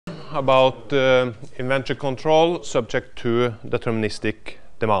about inventory control subject to deterministic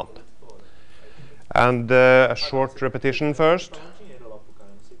demand. And a short repetition first.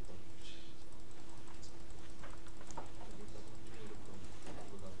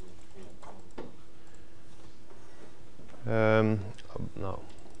 No.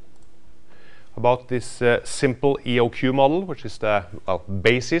 About this simple EOQ model, which is the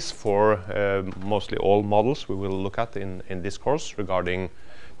basis for mostly all models we will look at in this course regarding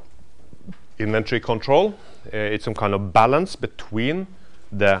inventory control. It's some kind of balance between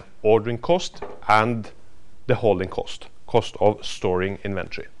the ordering cost and the holding cost of storing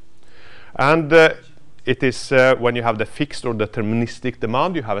inventory. And it is when you have the fixed or deterministic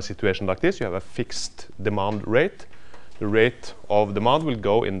demand, you have a situation like this. You have a fixed demand rate. The rate of demand will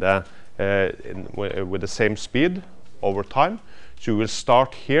go in the with the same speed over time. So you will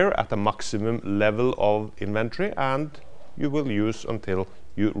start here at the maximum level of inventory, and you will use until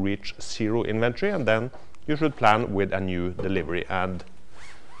you reach zero inventory, and then you should plan with a new delivery, and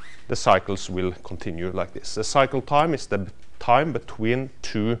the cycles will continue like this. The cycle time is the time between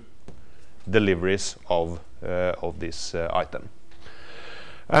two deliveries of this item.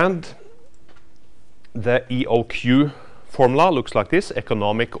 And the EOQ formula looks like this: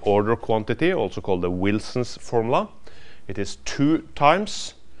 economic order quantity, also called the Wilson's formula. It is 2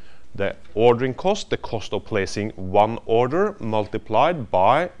 times the ordering cost, the cost of placing one order, multiplied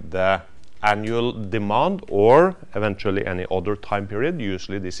by the annual demand, or eventually any other time period.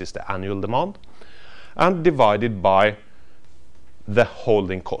 Usually this is the annual demand, and divided by the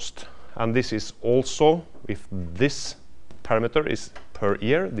holding cost. And this is also, if this parameter is per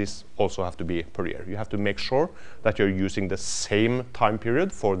year, this also have to be per year. You have to make sure that you're using the same time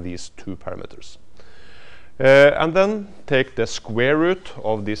period for these two parameters. And then take the square root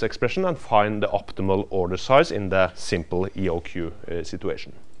of this expression and find the optimal order size in the simple EOQ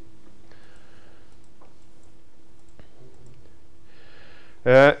situation.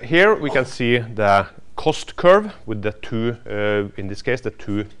 Here we can see the cost curve with the two, in this case, the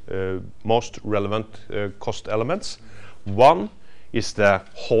two most relevant cost elements. One is the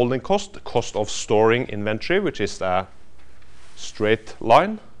holding cost, the cost of storing inventory, which is a straight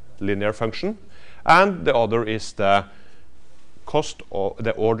line, linear function. And the other is the cost of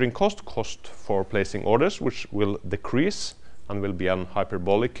the ordering cost for placing orders, which will decrease and will be an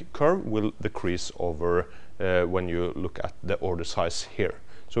hyperbolic curve, will decrease over when you look at the order size here.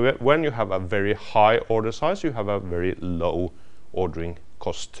 So when you have a very high order size, you have a very low ordering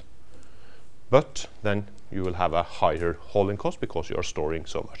cost. But then you will have a higher holding cost because you are storing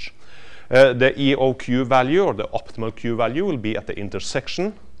so much. The EOQ value, or the optimal Q value, will be at the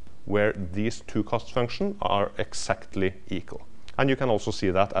intersection where these two cost functions are exactly equal. And you can also see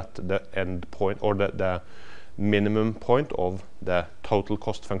that at the end point, or the minimum point of the total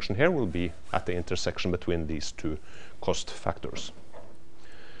cost function here will be at the intersection between these two cost factors.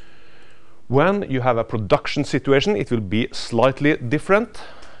 When you have a production situation, it will be slightly different,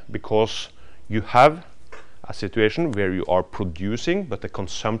 because you have a situation where you are producing, but the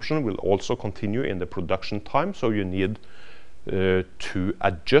consumption will also continue in the production time. So you need to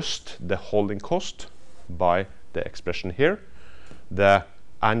adjust the holding cost by the expression here. The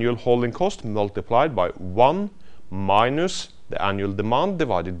annual holding cost multiplied by 1 minus the annual demand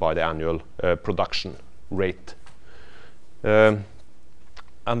divided by the annual production rate. And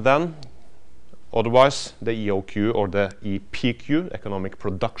then otherwise the EOQ, or the EPQ, economic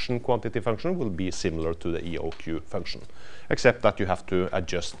production quantity function, will be similar to the EOQ function, except that you have to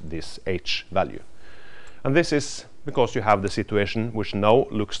adjust this H value. And this is because you have the situation which now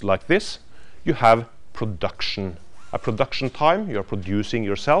looks like this. You have production, a production time. You are producing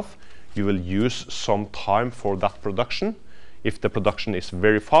yourself. You will use some time for that production. If the production is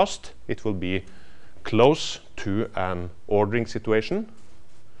very fast, it will be close to an ordering situation.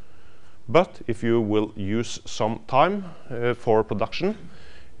 But if you will use some time for production,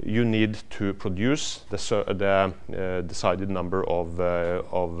 you need to produce the decided number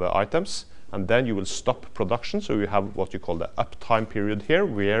of items, and then you will stop production. So you have what you call the uptime period here,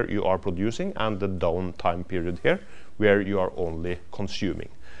 where you are producing, and the downtime period here, where you are only consuming.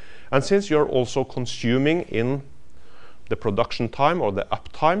 And since you're also consuming in the production time, or the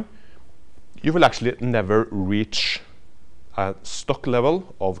uptime, you will actually never reach a stock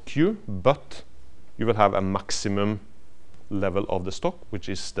level of Q, but you will have a maximum level of the stock, which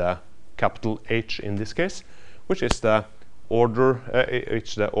is the capital H in this case, which is the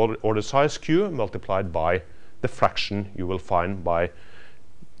order size Q multiplied by the fraction you will find by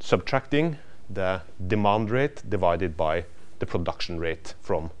subtracting the demand rate divided by the production rate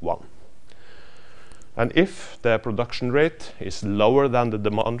from 1. And if the production rate is lower than the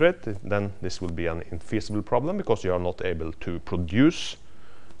demand rate, then this will be an infeasible problem because you are not able to produce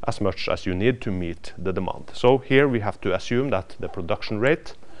as much as you need to meet the demand. So here we have to assume that the production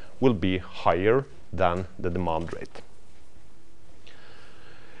rate will be higher than the demand rate.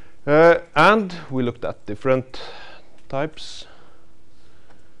 And we looked at different types.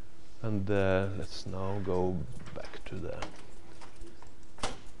 And let's now go back to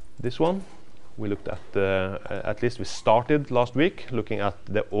this one. We looked at least we started last week looking at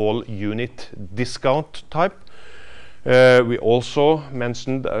the all unit discount type. We also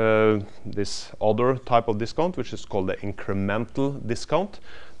mentioned this other type of discount, which is called the incremental discount.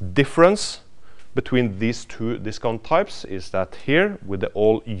 Difference between these two discount types is that here with the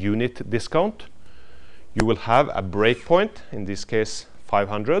all unit discount, you will have a breakpoint, in this case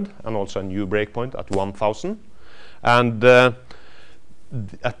 500, and also a new breakpoint at 1000. And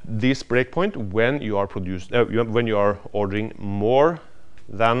at this breakpoint, when you are ordering more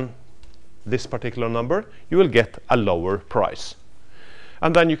than this particular number, you will get a lower price.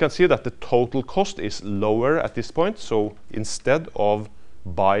 And then you can see that the total cost is lower at this point. So instead of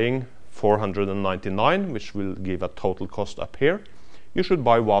buying 499, which will give a total cost up here, you should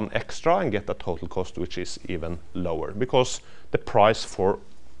buy one extra and get a total cost which is even lower, because the price for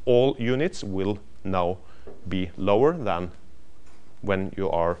all units will now be lower than when you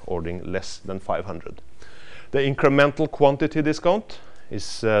are ordering less than 500. The incremental quantity discount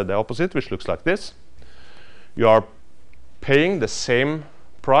is the opposite, which looks like this. You are paying the same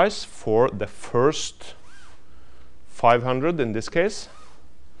price for the first 500 in this case,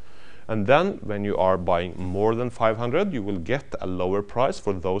 and then when you are buying more than 500, you will get a lower price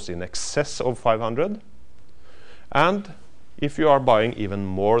for those in excess of 500. And if you are buying even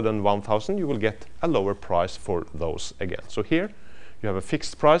more than 1000, you will get a lower price for those again. So here you have a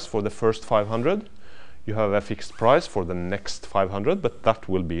fixed price for the first 500. You have a fixed price for the next 500, but that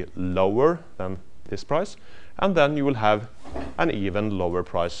will be lower than this price. And then you will have an even lower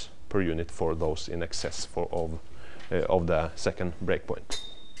price per unit for those in excess of the second breakpoint.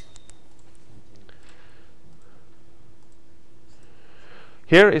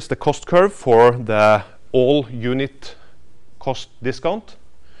 Here is the cost curve for the all unit cost discount.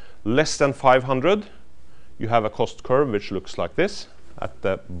 Less than 500, you have a cost curve which looks like this at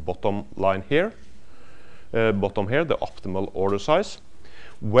the bottom line here. Bottom here, the optimal order size.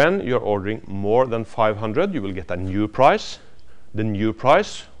 When you're ordering more than 500, you will get a new price. The new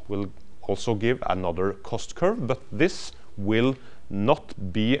price will also give another cost curve, but this will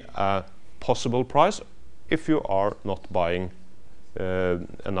not be a possible price if you are not buying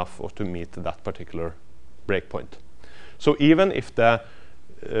enough to meet that particular breakpoint. So even if the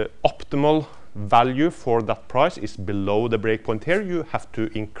optimal value for that price is below the breakpoint here, you have to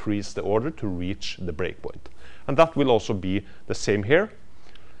increase the order to reach the breakpoint. And that will also be the same here.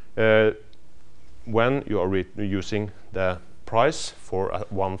 When you are using the price for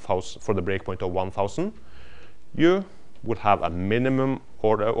the breakpoint of 1000, you would have a minimum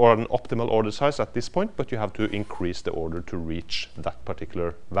order or an optimal order size at this point, but you have to increase the order to reach that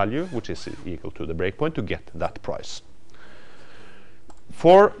particular value, which is equal to the breakpoint, to get that price.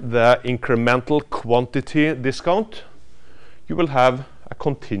 For the incremental quantity discount, you will have a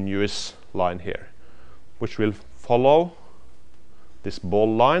continuous line here, which will follow this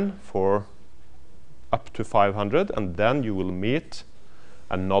ball line for up to 500, and then you will meet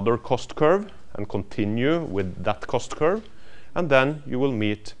another cost curve and continue with that cost curve, and then you will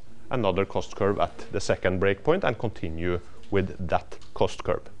meet another cost curve at the second breakpoint and continue with that cost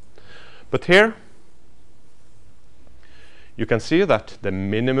curve. But here you can see that the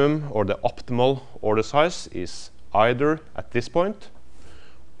minimum or the optimal order size is either at this point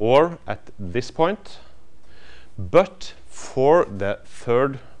or at this point, but for the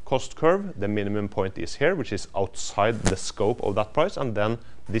third cost curve, the minimum point is here, which is outside the scope of that price, and then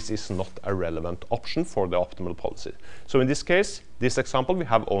this is not a relevant option for the optimal policy. So in this case, this example, we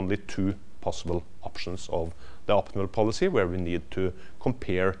have only two possible options of the optimal policy where we need to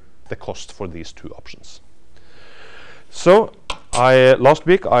compare the cost for these two options. So last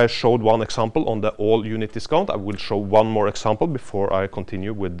week I showed one example on the all unit discount. I will show one more example before I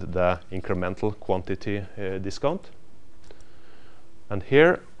continue with the incremental quantity discount. And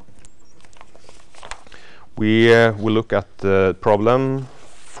here we will look at the problem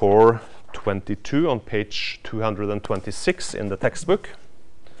 422 on page 226 in the textbook.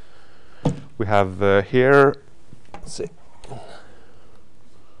 We have here, let's see,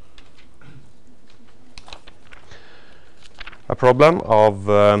 a problem of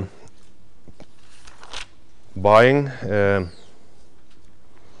buying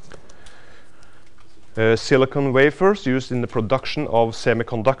silicon wafers used in the production of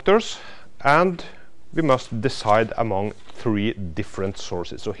semiconductors, and we must decide among 3 different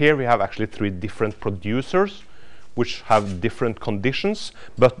sources. So here we have actually 3 different producers which have different conditions,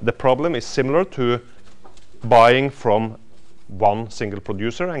 but the problem is similar to buying from one single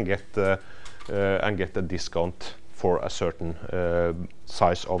producer and get a discount for a certain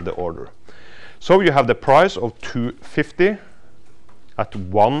size of the order. So you have the price of 250 at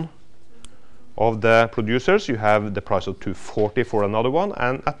one of the producers, you have the price of 240 for another one,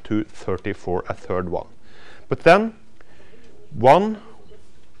 and at 230 for a third one. But then one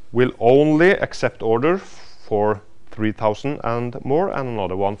will only accept order for 3,000 and more, and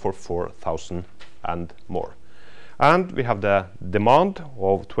another one for 4,000 and more. And we have the demand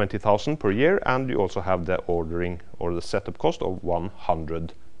of 20,000 per year, and you also have the ordering or the setup cost of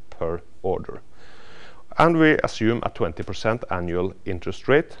 100 per order. And we assume a 20% annual interest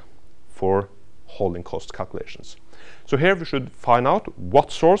rate for holding cost calculations. So here we should find out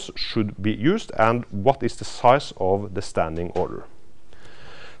what source should be used and what is the size of the standing order.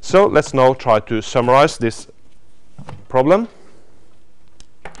 So let's now try to summarize this problem.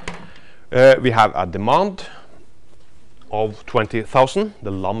 We have a demand of 20,000.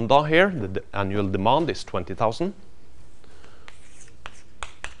 The lambda here, the annual demand is 20,000.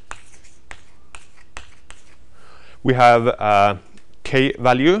 We have a K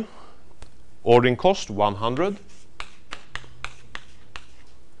value, ordering cost 100.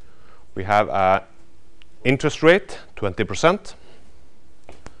 We have a interest rate 20%.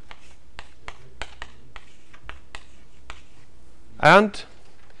 And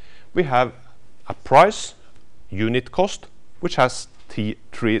we have a price, unit cost, which has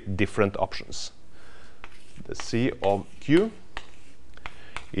 3 different options. The C of Q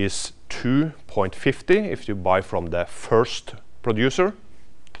is 2.50 if you buy from the first producer.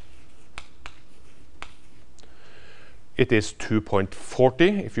 It is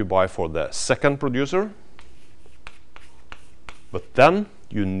 2.40 if you buy for the second producer. But then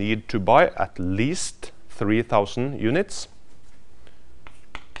you need to buy at least 3,000 units.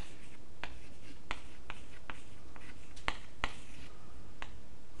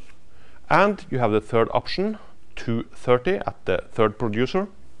 And you have the third option, 230 at the third producer.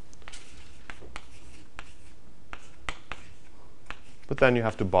 But then you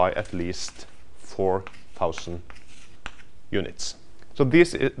have to buy at least 4,000 units. So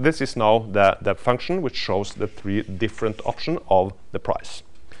this is now the function which shows the 3 different options of the price.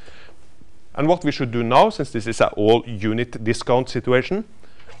 And what we should do now, since this is an all unit discount situation,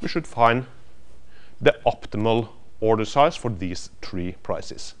 we should find the optimal order size for these 3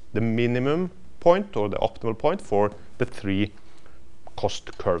 prices. The minimum point or the optimal point for the 3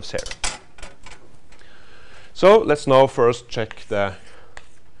 cost curves here. So let's now first check the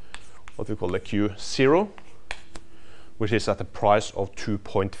what we call the Q0, which is at the price of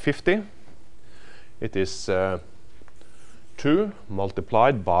 2.50. It is 2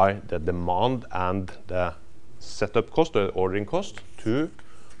 multiplied by the demand and the setup cost, the ordering cost, 2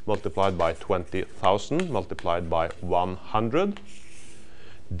 multiplied by 20,000 multiplied by 100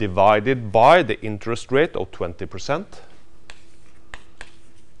 divided by the interest rate of 20%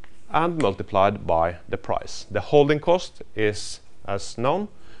 and multiplied by the price. The holding cost is, as known,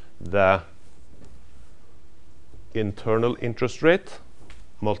 the internal interest rate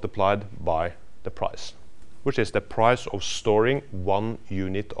multiplied by the price, which is the price of storing 1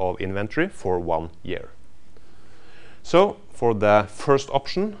 unit of inventory for 1 year. So for the first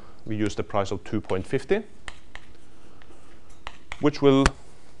option we use the price of 2.50, which will,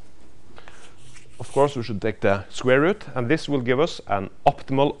 of course, we should take the square root, and this will give us an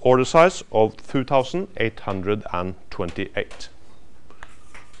optimal order size of 2,828.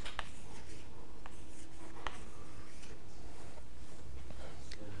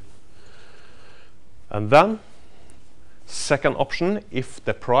 And then, second option, if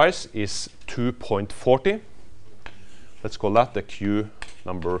the price is 2.40, let's call that the Q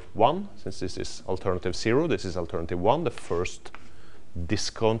number 1, since this is alternative 0, this is alternative 1, the first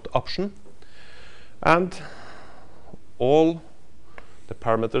discount option. And all the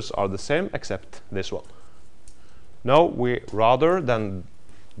parameters are the same except this one. Now, rather than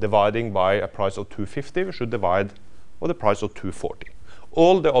dividing by a price of 250, we should divide by the price of 240.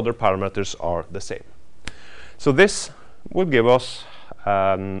 All the other parameters are the same. So this will give us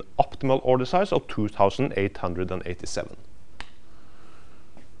an optimal order size of 2,887.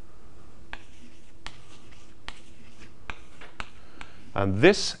 And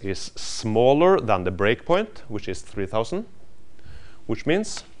this is smaller than the breakpoint, which is 3,000, which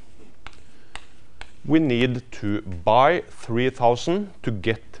means we need to buy 3,000 to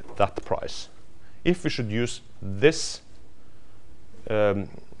get that price. If we should use this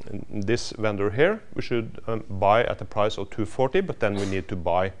this vendor here, we should buy at the price of 240, but then we need to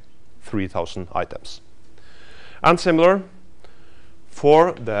buy 3,000 items. And similar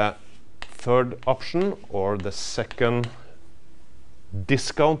for the third option, or the second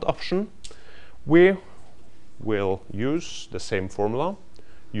discount option, we will use the same formula,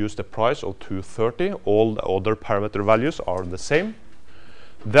 use the price of 230, all the other parameter values are the same.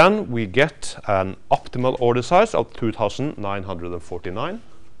 Then we get an optimal order size of 2,949,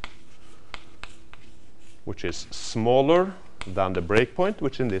 which is smaller than the breakpoint,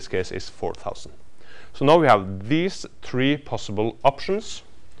 which in this case is 4,000. So now we have these three possible options,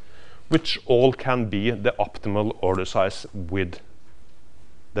 which all can be the optimal order size with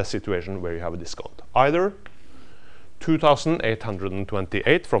the situation where you have a discount. Either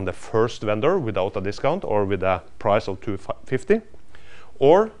 2,828 from the first vendor without a discount or with a price of 250,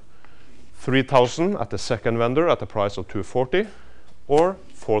 or 3,000 at the second vendor at the price of 240, or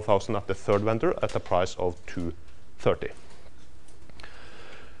 4,000 at the third vendor at the price of 230.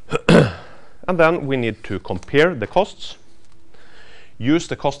 And then we need to compare the costs. Use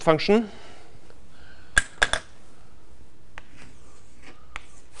the cost function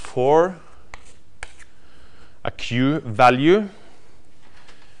for a Q value,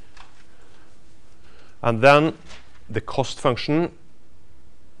 and then the cost function,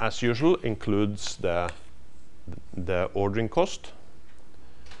 as usual, includes the ordering cost,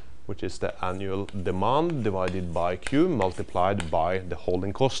 which is the annual demand divided by Q multiplied by the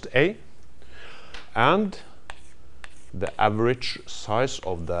holding cost A, and the average size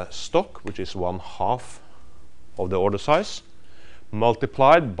of the stock, which is 1/2 of the order size,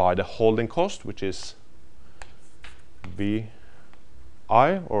 multiplied by the holding cost, which is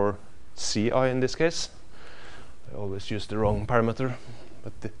BI or CI in this case. I always use the wrong parameter,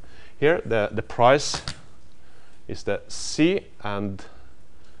 but here the price is the C and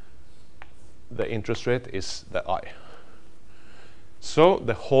the interest rate is the I. So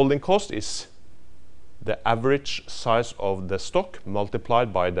the holding cost is the average size of the stock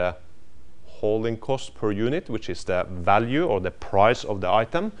multiplied by the holding cost per unit, which is the value or the price of the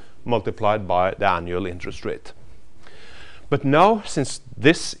item multiplied by the annual interest rate. But now, since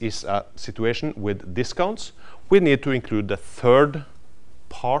this is a situation with discounts, we need to include the third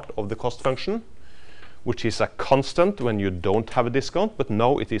part of the cost function, which is a constant when you don't have a discount, but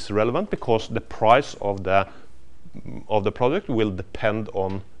now it is relevant because the price of the product will depend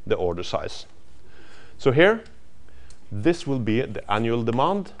on the order size. So here, this will be the annual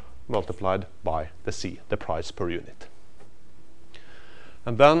demand multiplied by the C, the price per unit.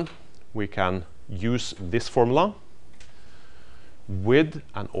 And then we can use this formula with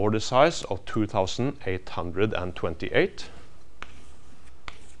an order size of 2,828.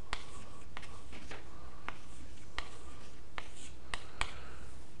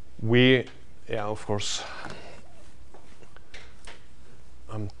 Of course,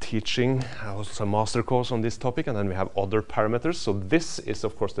 I'm teaching also a master course on this topic, and then we have other parameters. So this is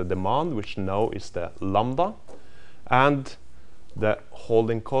of course the demand, which now is the lambda, and the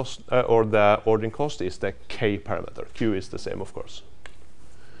holding cost or the ordering cost is the K parameter. Q is the same, of course.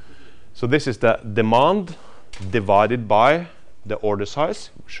 So this is the demand divided by the order size,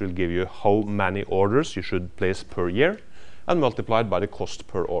 which will give you how many orders you should place per year, and multiplied by the cost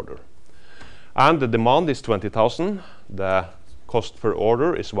per order. And the demand is 20,000. The cost per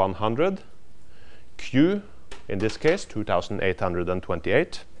order is 100. Q, in this case,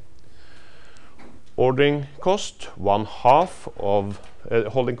 2,828. Ordering cost, 1/2 of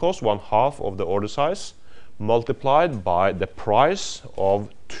holding cost, 1/2 of the order size, multiplied by the price of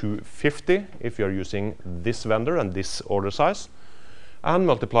 250 if you're using this vendor and this order size, and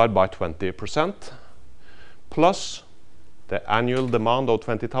multiplied by 20%, plus the annual demand of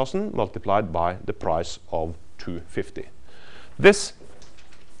 20,000 multiplied by the price of 250. This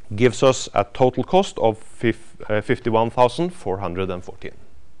gives us a total cost of 51,414.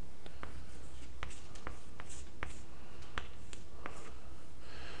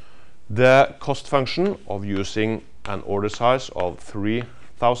 The cost function of using an order size of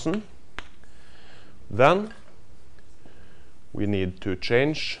 3,000, then we need to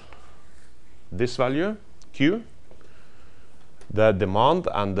change this value, Q. The demand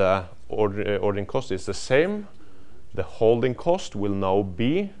and the ordering cost is the same. The holding cost will now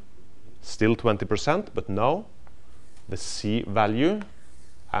be still 20%, but now the C value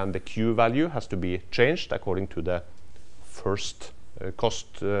and the Q value has to be changed according to the first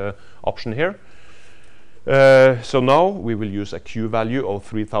cost option here. So now we will use a Q value of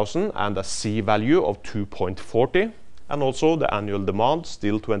 3,000 and a C value of 2.40, and also the annual demand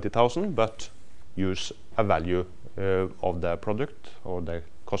still 20,000, but use a value of the product or the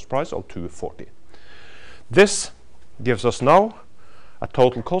cost price of 240. This gives us now a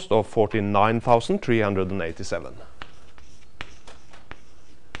total cost of 49,387.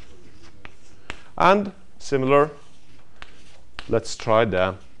 And similar, let's try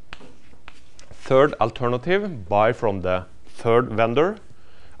the third alternative, buy from the third vendor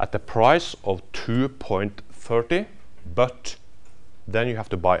at the price of 2.30, but then you have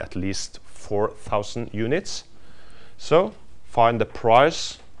to buy at least 4,000 units. So find the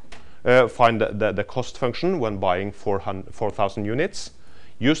price, find the cost function when buying 4,000 units.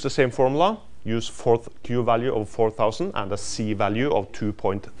 Use the same formula, use Q value of 4,000 and a C value of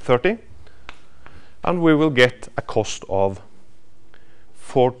 2.30. And we will get a cost of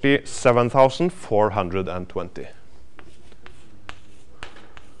 47,420,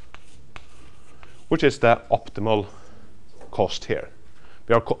 which is the optimal cost here.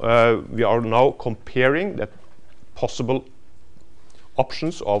 We are now comparing the possible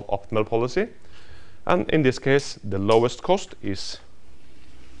options of optimal policy, and in this case the lowest cost is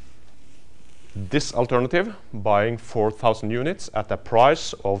this alternative, buying 4,000 units at a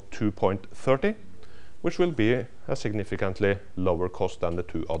price of 2.30, which will be a significantly lower cost than the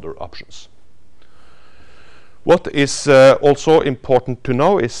two other options. What is also important to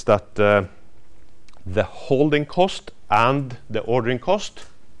know is that the holding cost and the ordering cost,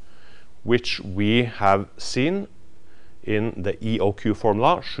 which we have seen in the EOQ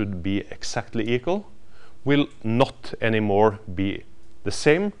formula should be exactly equal, will not anymore be the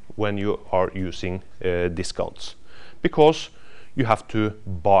same when you are using discounts, because you have to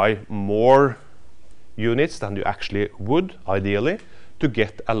buy more units than you actually would ideally to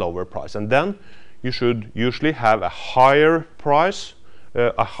get a lower price, and then you should usually have a higher price,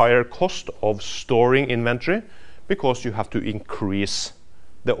 a higher cost of storing inventory, because you have to increase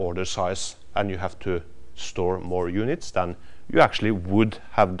the order size and you have to store more units than you actually would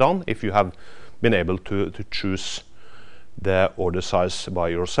have done if you have been able to choose the order size by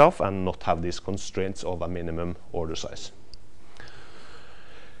yourself and not have these constraints of a minimum order size.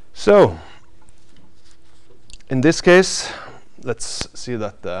 So in this case, let's see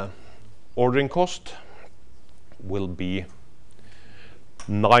that the ordering cost will be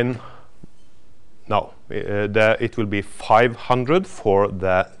it will be 500 for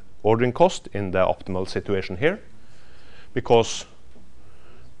the ordering cost in the optimal situation here, because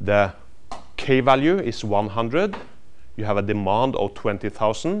the K value is 100, you have a demand of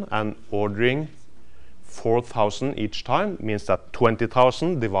 20,000, and ordering 4,000 each time means that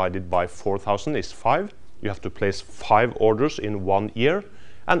 20,000 divided by 4,000 is 5. You have to place 5 orders in 1 year,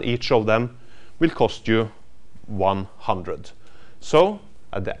 and each of them will cost you 100. So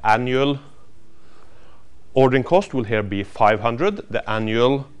the annual ordering cost will here be 500. The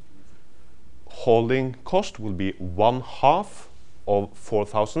annual holding cost will be 1/2 of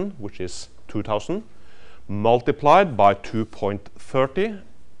 4,000, which is 2,000, multiplied by 2.30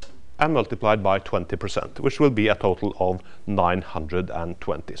 and multiplied by 20%, which will be a total of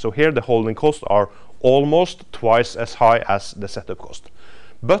 920. So here the holding costs are almost twice as high as the setup cost.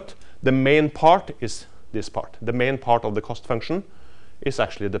 But the main part is this part. The main part of the cost function is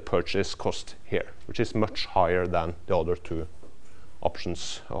actually the purchase cost here, which is much higher than the other two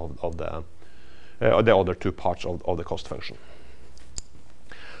options of the other two parts of the cost function.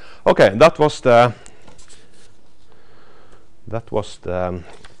 Okay, that was the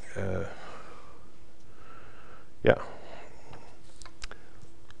yeah.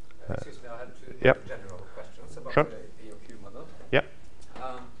 Excuse me, I had two Yep. general questions about Sure. the EOQ model. Yeah.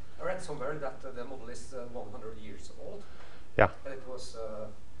 I read somewhere that the model is 100 years old. Yeah. And it was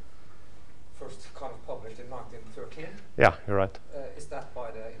first kind of published in 1913. Yeah, you're right. Is that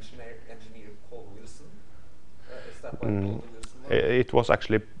by the engineer Paul Wilson? Is that by Paul Wilson? It was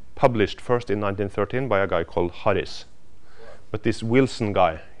actually published first in 1913 by a guy called Harris. But this Wilson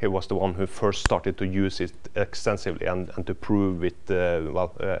guy, he was the one who first started to use it extensively and to prove it,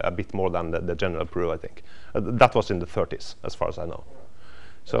 a bit more than the general proof, I think. That was in the 30s, as far as I know. Yeah.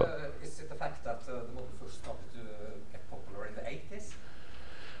 So, is it the fact that the model first started to get popular in the 80s?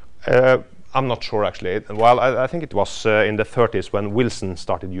 I'm not sure, actually. Well, I think it was in the 30s when Wilson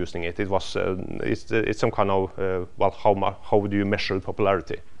started using it. It was it's some kind of how would you measure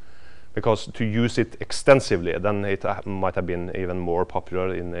popularity? Because to use it extensively, then it might have been even more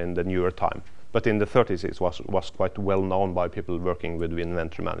popular in the newer time. But in the 30s, it was quite well known by people working with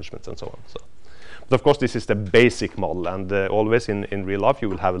inventory management and so on. So, but of course, this is the basic model, and always in real life, you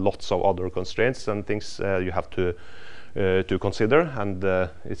will have lots of other constraints and things you have to to consider, and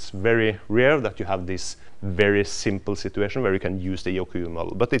it's very rare that you have this very simple situation where you can use the EOQ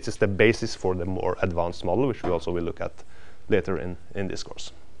model, but it is the basis for the more advanced model, which we also will look at later in this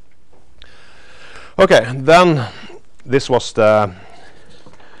course. Okay, then this was the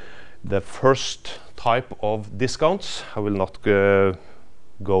first type of discounts. I will not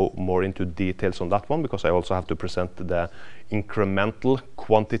go more into details on that one because I also have to present the incremental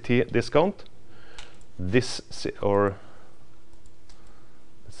quantity discount. Let's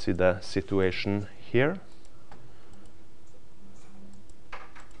see the situation here.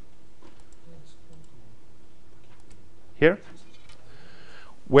 Here,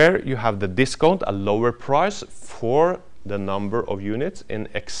 where you have the discount, a lower price for the number of units in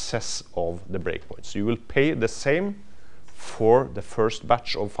excess of the breakpoints. You will pay the same for the first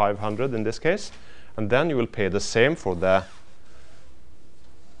batch of 500 in this case, and then you will pay the same for the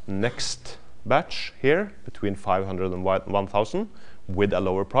next batch here between 500 and 1000 with a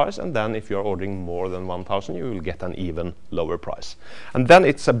lower price, and then if you're ordering more than 1000 you will get an even lower price. And then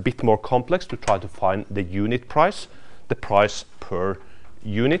it's a bit more complex to try to find the unit price, the price per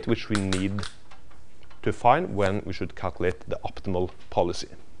unit, which we need to find when we should calculate the optimal policy.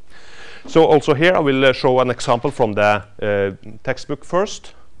 So also here I will show an example from the textbook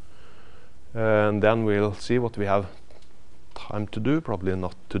first, and then we'll see what we have time to do. Probably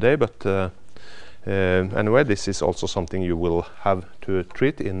not today, but anyway, this is also something you will have to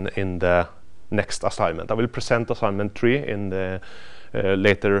treat in the next assignment. I will present assignment 3 in the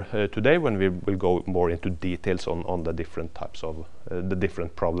later today, when we will go more into details on the different types of the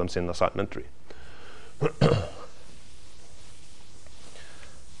different problems in assignment 3.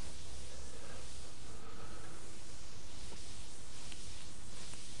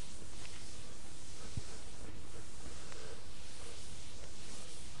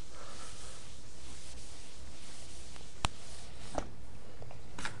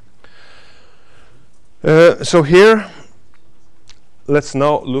 So here, let's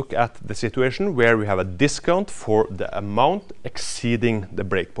now look at the situation where we have a discount for the amount exceeding the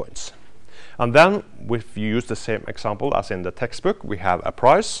breakpoints. And then, if you use the same example as in the textbook, we have a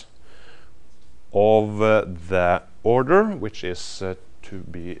price of the order, which is to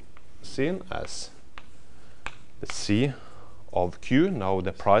be seen as the C of Q. Now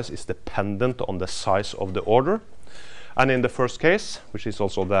the price is dependent on the size of the order. And in the first case, which is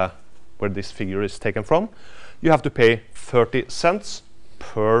also where this figure is taken from, you have to pay 30 cents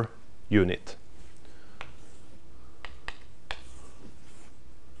per unit.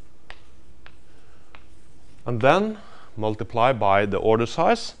 And then multiply by the order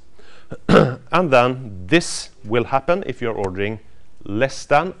size, and then this will happen if you're ordering less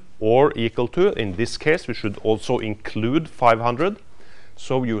than or equal to, in this case we should also include 500,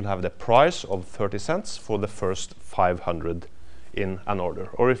 so you will have the price of 30 cents for the first 500 in an order.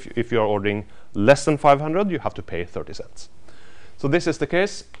 Or if you are ordering less than 500, you have to pay 30 cents. So this is the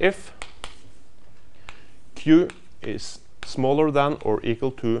case if Q is smaller than or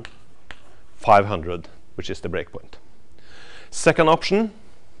equal to 500, which is the breakpoint. Second option,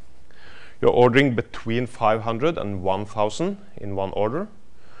 you're ordering between 500 and 1000 in one order.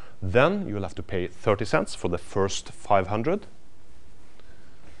 Then you will have to pay 30 cents for the first 500.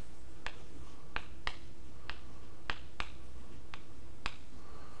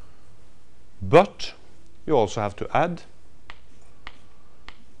 But you also have to add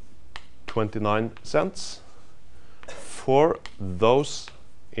 29 cents for those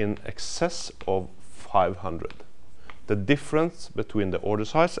in excess of 500. The difference between the order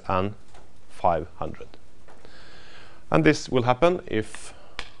size and 500. And this will happen if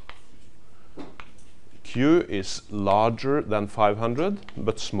Q is larger than 500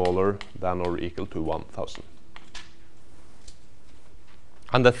 but smaller than or equal to 1000.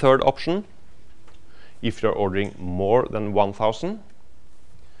 And the third option, if you're ordering more than 1000,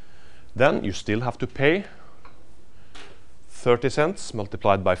 then you still have to pay 30 cents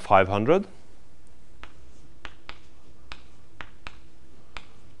multiplied by 500.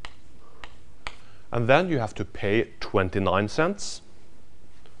 And then you have to pay 29 cents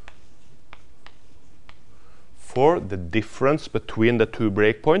for the difference between the two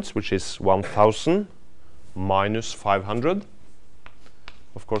breakpoints, which is 1000 minus 500.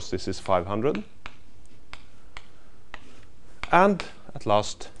 Of course, this is 500. And at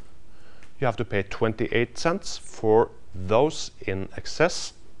last, you have to pay 28 cents for those in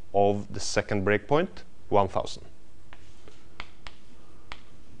excess of the second breakpoint, 1000.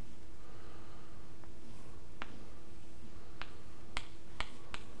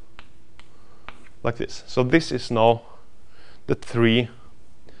 Like this. So this is now the three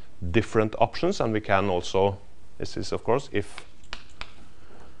different options, and we can also This is of course if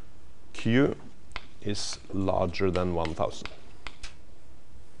Q is larger than 1000.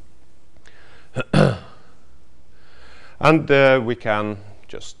 And we can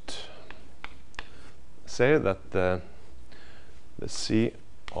just say that the C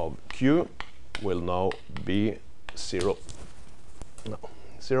of Q will now be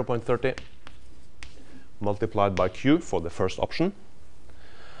 0.30 multiplied by Q for the first option.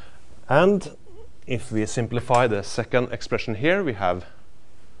 And if we simplify the second expression here, we have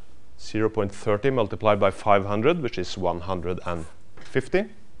 0.30 multiplied by 500, which is 150.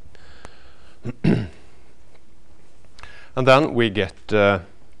 And then we get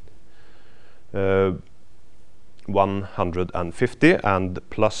 150 and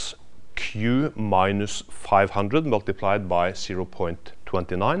plus Q minus 500 multiplied by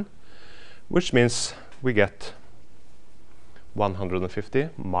 0.29, which means we get 150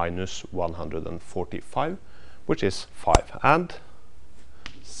 minus 145, which is 5, and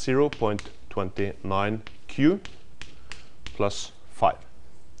 0.29 Q plus 5.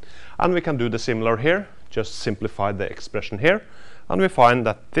 And we can do the similar here, just simplify the expression here, and we find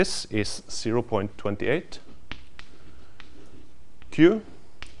that this is 0.28 Q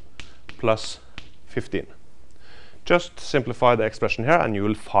plus 15. Just simplify the expression here and you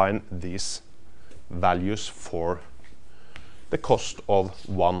will find these values for the cost of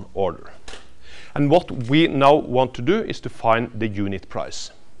one order. And what we now want to do is to find the unit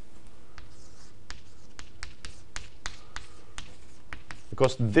price.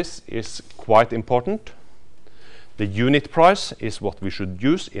 Because this is quite important. The unit price is what we should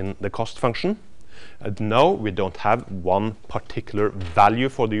use in the cost function. And now we don't have one particular value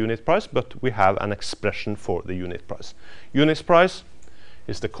for the unit price, but we have an expression for the unit price. Unit price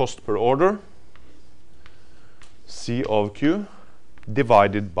is the cost per order, C of Q,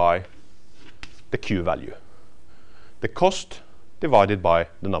 divided by the Q value. The cost divided by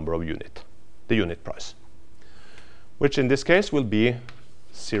the number of unit, the unit price, which in this case will be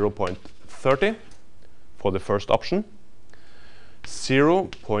 0.30 for the first option,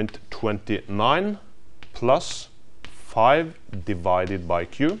 0.29 plus 5 divided by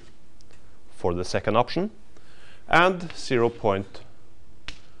Q for the second option, and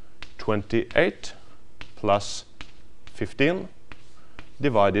 0.28 plus 15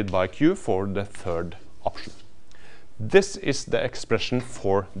 divided by Q for the third option. This is the expression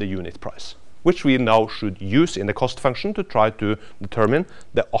for the unit price, which we now should use in the cost function to try to determine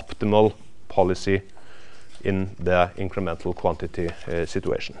the optimal policy in the incremental quantity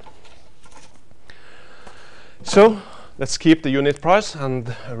situation. So let's keep the unit price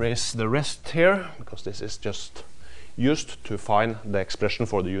and erase the rest here, because this is just used to find the expression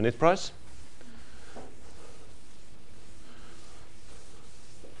for the unit price.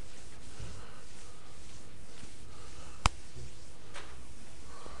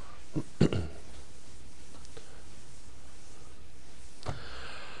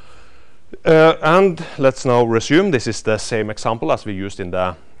 And let's now resume. This is the same example as we used in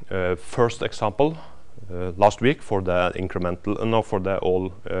the first example last week for the incremental, no, for the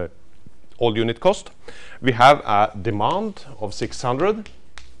all unit cost. We have a demand of 600.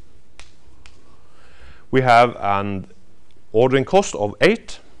 We have an ordering cost of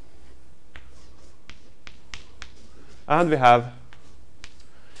 8, and we have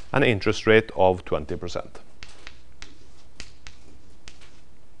an interest rate of 20%.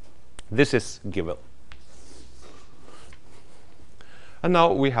 This is given. And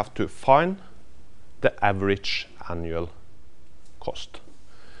now we have to find the average annual cost.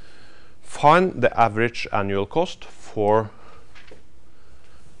 Find the average annual cost for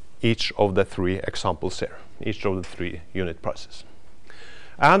each of the three examples here, each of the three unit prices.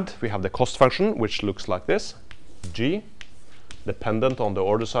 And we have the cost function, which looks like this. G, dependent on the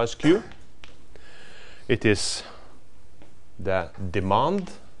order size Q. It is the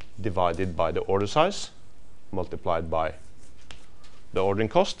demand divided by the order size multiplied by the ordering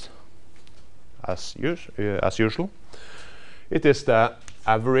cost, as usual. It is the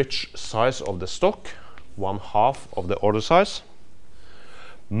average size of the stock, 1/2 of the order size,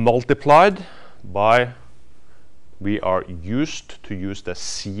 multiplied by, we are used to use the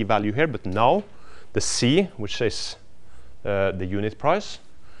C value here, but now the C, which is the unit price,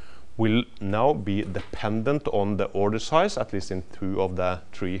 will now be dependent on the order size, at least in 2 of the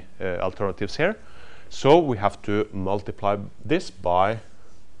 3 alternatives here. So we have to multiply this by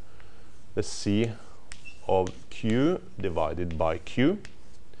the C of Q divided by Q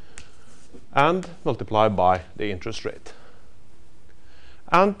and multiply by the interest rate.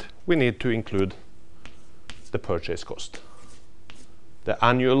 And we need to include the purchase cost, the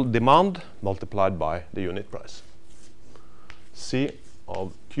annual demand multiplied by the unit price. C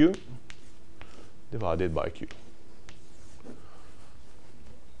of Q divided by Q.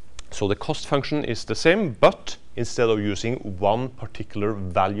 So the cost function is the same, but instead of using one particular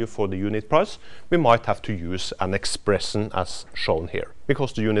value for the unit price, we might have to use an expression as shown here,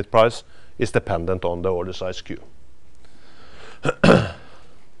 because the unit price is dependent on the order size Q.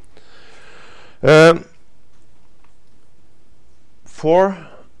 For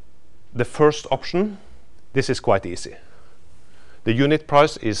the first option, this is quite easy. The unit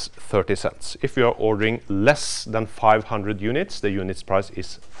price is 30 cents. If you are ordering less than 500 units, the unit price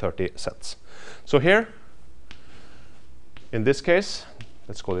is 30 cents. So here, in this case,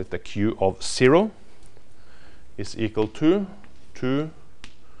 let's call it the Q of 0 is equal to 2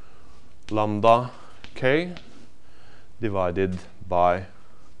 lambda k divided by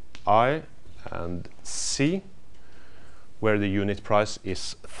I and C, where the unit price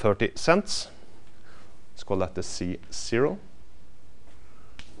is 30 cents. Let's call that the C0.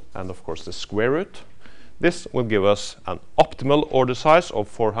 And of course the square root. This will give us an optimal order size of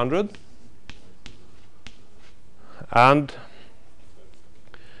 400. And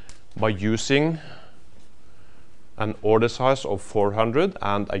by using an order size of 400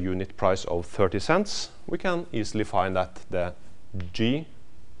 and a unit price of 30 cents, we can easily find that the G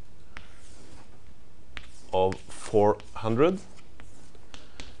of 400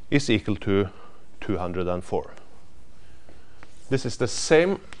 is equal to 204. This is the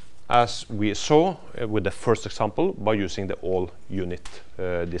same as we saw with the first example by using the all unit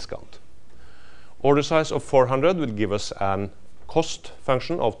discount. Order size of 400 will give us an cost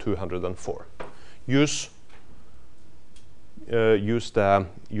function of 204. Use the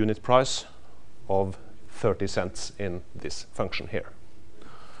unit price of 30 cents in this function here.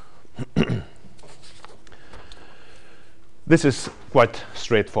 This is quite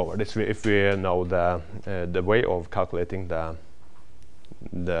straightforward if we know the way of calculating the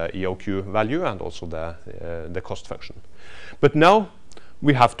EOQ value and also the cost function. But now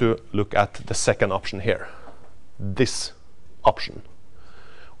we have to look at the second option here, this option.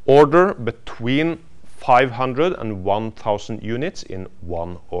 Order between 500 and 1000 units in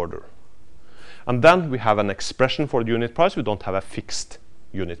one order. And then we have an expression for the unit price. We don't have a fixed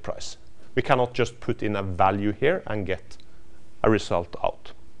unit price. We cannot just put in a value here and get a result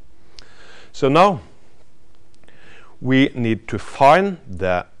out. So now we need to find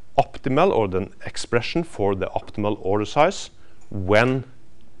the optimal, or the expression for the optimal order size when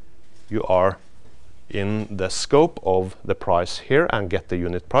you are in the scope of the price here and get the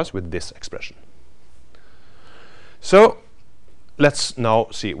unit price with this expression. So let's now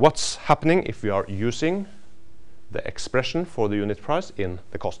see what's happening if we are using the expression for the unit price in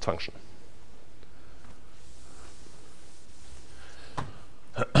the cost function.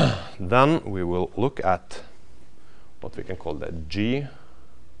 Then we will look at what we can call the G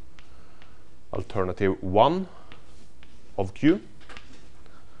alternative 1 of Q.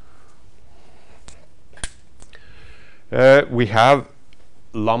 We have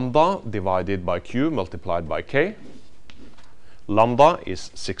lambda divided by Q multiplied by K. Lambda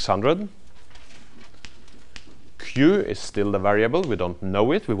is 600. Q is still the variable. We don't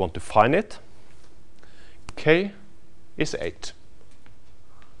know it. We want to find it. K is 8.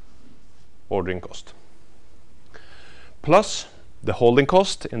 Ordering cost. Plus the holding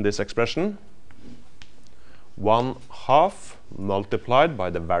cost in this expression, 1/2 multiplied by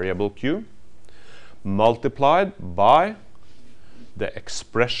the variable Q, multiplied by the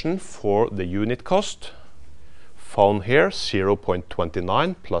expression for the unit cost, found here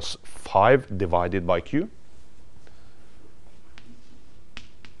 0.29 plus 5 divided by Q.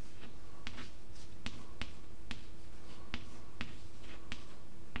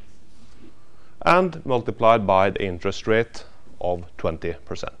 And multiplied by the interest rate of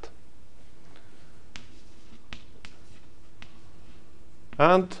 20%.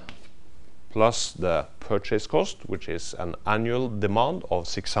 And plus the purchase cost, which is an annual demand of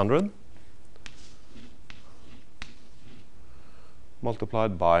 600,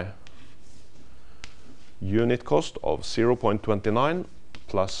 multiplied by unit cost of 0.29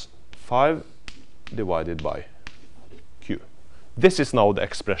 plus 5 divided by Q. This is now the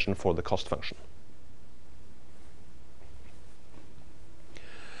expression for the cost function.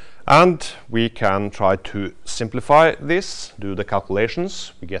 And we can try to simplify this, do the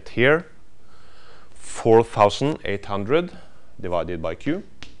calculations. We get here 4,800 divided by Q.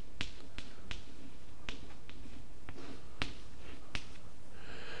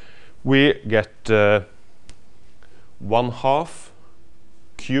 We get 1/2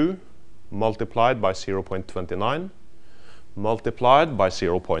 Q multiplied by 0.29 multiplied by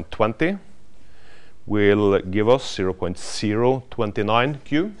 0.20. will give us 0.029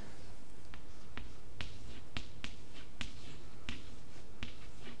 Q.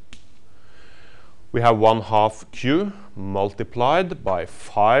 We have 1/2 Q multiplied by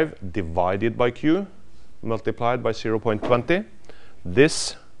 5 divided by Q multiplied by 0.20.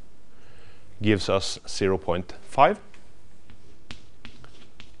 This gives us 0.5.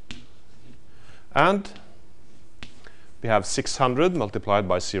 And we have 600 multiplied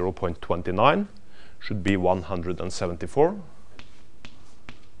by 0.29 should be 174.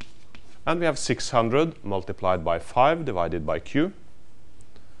 And we have 600 multiplied by 5 divided by Q,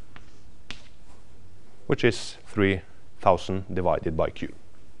 which is 3000 divided by Q.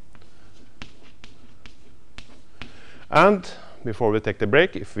 And before we take the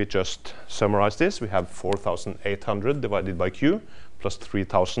break, if we just summarize this, we have 4800 divided by Q plus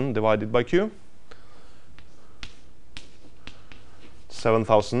 3000 divided by Q.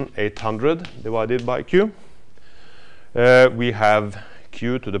 7800 divided by Q. We have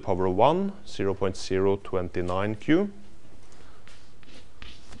Q to the power of 1, 0.029 Q.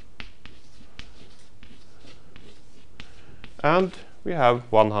 And we have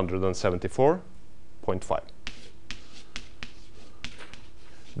 174.5.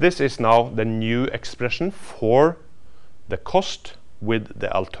 This is now the new expression for the cost with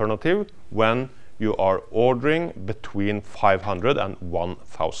the alternative when you are ordering between 500 and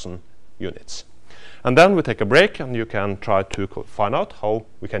 1000 units. And then we take a break and you can try to find out how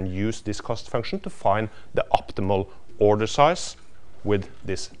we can use this cost function to find the optimal order size with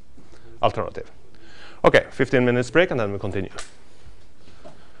this alternative. Okay, 15 minutes break and then we continue.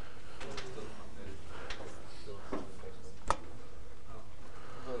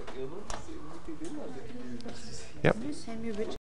 Yep.